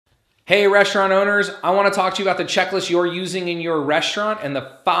Hey restaurant owners, I want to talk to you about the checklist you're using in your restaurant and the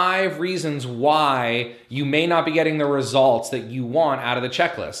 5 reasons why you may not be getting the results that you want out of the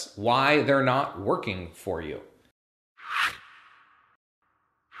checklist, why they're not working for you.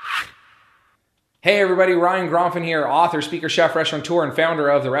 Hey everybody, Ryan Gromfin here, author, speaker, chef, restaurateur, and founder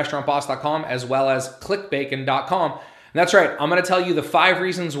of therestaurantboss.com as well as clickbacon.com. And that's right, I'm going to tell you the 5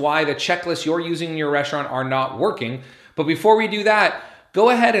 reasons why the checklists you're using in your restaurant are not working. But before we do that, go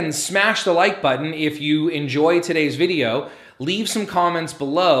ahead and smash the like button if you enjoy today's video. Leave some comments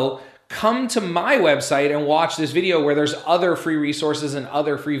below. Come to my website and watch this video where there's other free resources and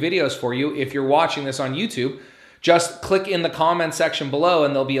other free videos for you. If you're watching this on YouTube, just click in the comment section below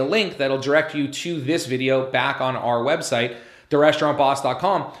and there'll be a link that'll direct you to this video back on our website,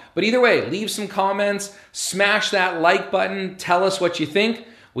 therestaurantboss.com. But either way, leave some comments, smash that like button, tell us what you think.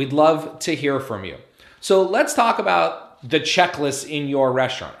 We'd love to hear from you. So let's talk about the checklists in your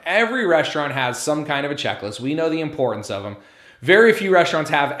restaurant. Every restaurant has some kind of a checklist. We know the importance of them. Very few restaurants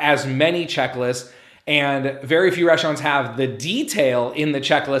have as many checklists, and very few restaurants have the detail in the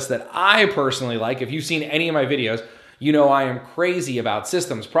checklist that I personally like. If you've seen any of my videos, you know I am crazy about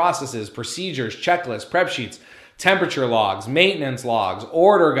systems, processes, procedures, checklists, prep sheets, temperature logs, maintenance logs,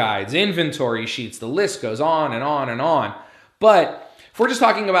 order guides, inventory sheets. The list goes on and on and on. But if we're just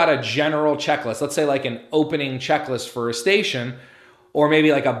talking about a general checklist, let's say like an opening checklist for a station, or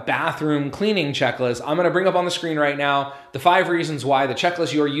maybe like a bathroom cleaning checklist, I'm going to bring up on the screen right now the 5 reasons why the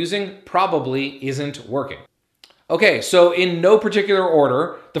checklist you're using probably isn't working. Okay, so in no particular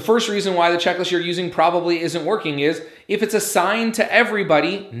order, the first reason why the checklist you're using probably isn't working is if it's assigned to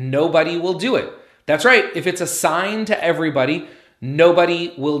everybody, nobody will do it. That's right, if it's assigned to everybody,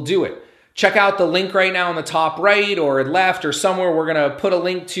 nobody will do it. Check out the link right now on the top right or left or somewhere. We're going to put a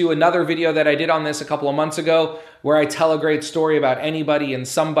link to another video that I did on this a couple of months ago where I tell a great story about anybody and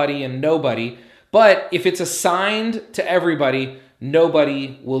somebody and nobody. But if it's assigned to everybody,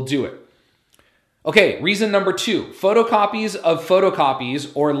 nobody will do it. Okay, reason number 2, photocopies of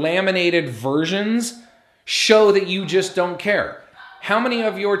photocopies or laminated versions show that you just don't care. How many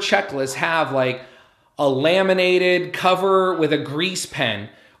of your checklists have like a laminated cover with a grease pen?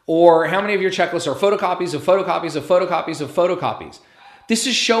 Or how many of your checklists are photocopies of photocopies of photocopies of photocopies? This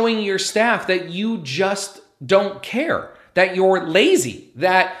is showing your staff that you just don't care, that you're lazy,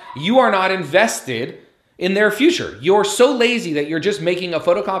 that you are not invested in their future. You're so lazy that you're just making a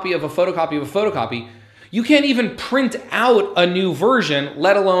photocopy of a photocopy of a photocopy. You can't even print out a new version,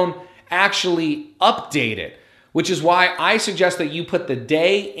 let alone actually update it, which is why I suggest that you put the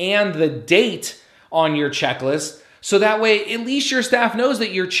day and the date on your checklist. So that way, at least your staff knows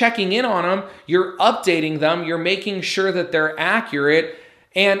that you're checking in on them, you're updating them, you're making sure that they're accurate,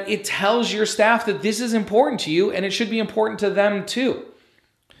 and it tells your staff that this is important to you and it should be important to them too.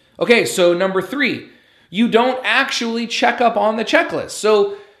 Okay, so number 3, you don't actually check up on the checklist.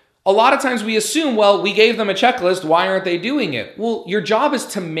 So a lot of times we assume, well, we gave them a checklist, why aren't they doing it? Well, your job is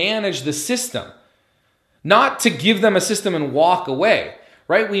to manage the system, not to give them a system and walk away,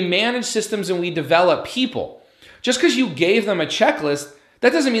 right? We manage systems and we develop people. Just because you gave them a checklist,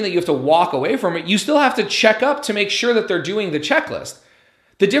 that doesn't mean that you have to walk away from it. You still have to check up to make sure that they're doing the checklist.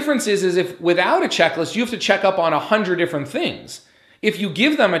 The difference is if without a checklist, you have to check up on 100 different things. If you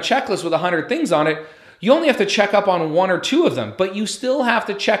give them a checklist with 100 things on it, you only have to check up on 1 or 2 of them, but you still have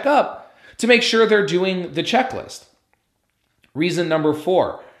to check up to make sure they're doing the checklist. Reason number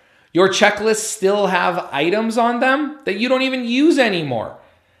 4, your checklists still have items on them that you don't even use anymore.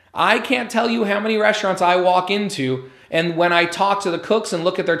 I can't tell you how many restaurants I walk into, and when I talk to the cooks and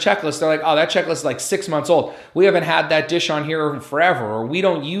look at their checklist, they're like, oh, that checklist is like 6 months old. We haven't had that dish on here forever, or we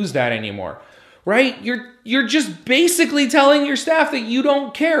don't use that anymore, right? You're just basically telling your staff that you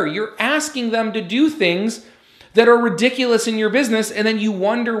don't care. You're asking them to do things that are ridiculous in your business, and then you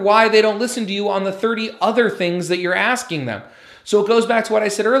wonder why they don't listen to you on the 30 other things that you're asking them. So it goes back to what I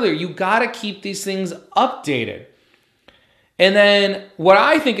said earlier. You got to keep these things updated. And then what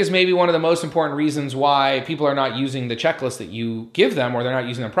I think is maybe one of the most important reasons why people are not using the checklist that you give them or they're not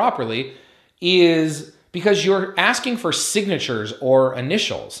using them properly is because you're asking for signatures or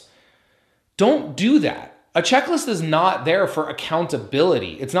initials. Don't do that. A checklist is not there for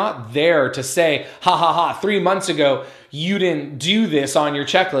accountability. It's not there to say, ha ha ha, 3 months ago, you didn't do this on your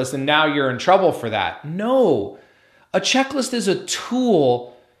checklist and now you're in trouble for that. No, a checklist is a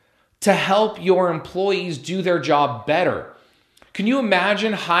tool to help your employees do their job better. Can you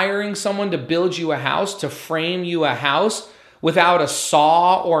imagine hiring someone to build you a house, to frame you a house without a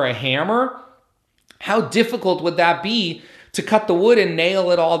saw or a hammer? How difficult would that be to cut the wood and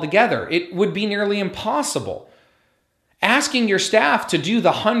nail it all together? It would be nearly impossible. Asking your staff to do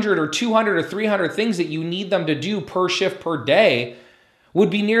the 100 or 200 or 300 things that you need them to do per shift per day would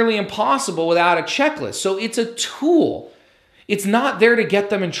be nearly impossible without a checklist. So it's a tool. It's not there to get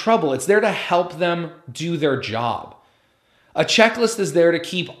them in trouble. It's there to help them do their job. A checklist is there to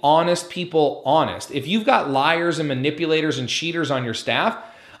keep honest people honest. If you've got liars and manipulators and cheaters on your staff,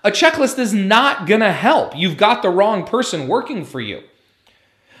 a checklist is not going to help. You've got the wrong person working for you.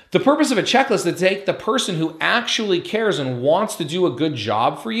 The purpose of a checklist is to take the person who actually cares and wants to do a good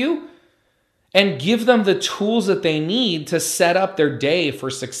job for you and give them the tools that they need to set up their day for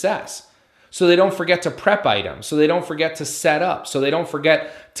success. So they don't forget to prep items, so they don't forget to set up, so they don't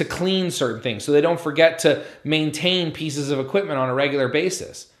forget to clean certain things, so they don't forget to maintain pieces of equipment on a regular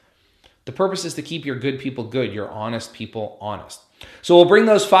basis. The purpose is to keep your good people good, your honest people honest. So we'll bring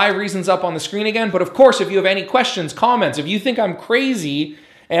those 5 reasons up on the screen again. But of course, if you have any questions, comments, if you think I'm crazy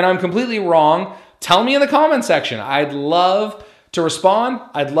and I'm completely wrong, tell me in the comment section. I'd love to respond.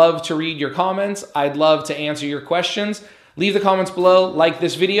 I'd love to read your comments. I'd love to answer your questions. Leave the comments below, like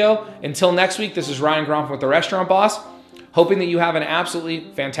this video. Until next week, this is Ryan Gromfin with The Restaurant Boss, hoping that you have an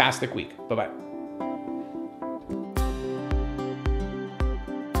absolutely fantastic week. Bye-bye.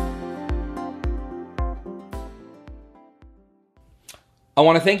 I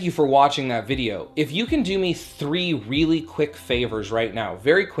want to thank you for watching that video. If you can do me 3 really quick favors right now,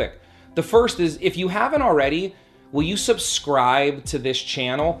 very quick. The first is, if you haven't already, will you subscribe to this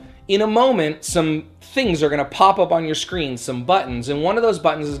channel? In a moment, some things are going to pop up on your screen, some buttons, and one of those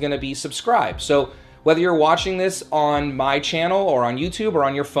buttons is going to be subscribe. So whether you're watching this on my channel or on YouTube or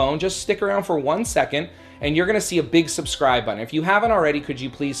on your phone, just stick around for 1 second and you're going to see a big subscribe button. If you haven't already, could you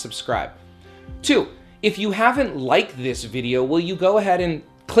please subscribe? 2, if you haven't liked this video, will you go ahead and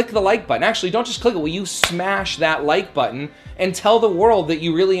click the like button? Actually, don't just click it. Will you smash that like button and tell the world that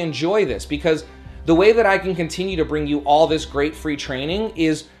you really enjoy this? Because the way that I can continue to bring you all this great free training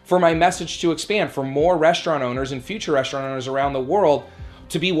is for my message to expand, for more restaurant owners and future restaurant owners around the world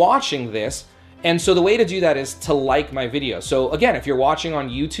to be watching this. And so the way to do that is to like my video. So again, if you're watching on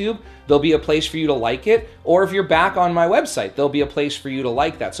YouTube, there'll be a place for you to like it. Or if you're back on my website, there'll be a place for you to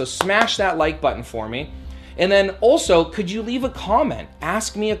like that. So smash that like button for me. And then also, could you leave a comment?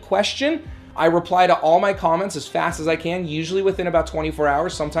 Ask me a question. I reply to all my comments as fast as I can, usually within about 24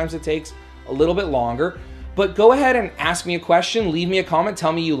 hours. Sometimes it takes a little bit longer. But go ahead and ask me a question, leave me a comment,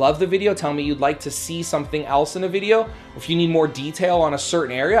 tell me you love the video, tell me you'd like to see something else in a video. If you need more detail on a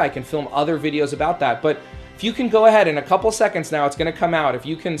certain area, I can film other videos about that. But if you can go ahead in a couple seconds now, it's gonna come out. If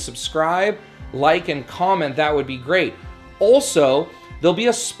you can subscribe, like, and comment, that would be great. Also, there'll be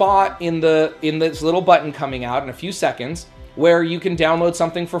a spot in this little button coming out in a few seconds where you can download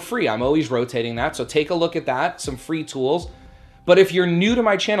something for free. I'm always rotating that, so take a look at that, some free tools. But if you're new to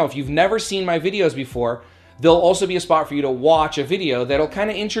my channel, if you've never seen my videos before, there'll also be a spot for you to watch a video that'll kind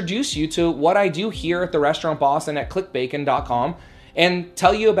of introduce you to what I do here at The Restaurant Boss and at clickbacon.com and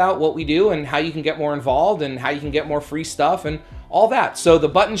tell you about what we do and how you can get more involved and how you can get more free stuff and all that. So the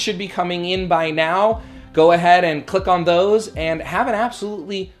buttons should be coming in by now. Go ahead and click on those and have an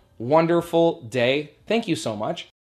absolutely wonderful day. Thank you so much.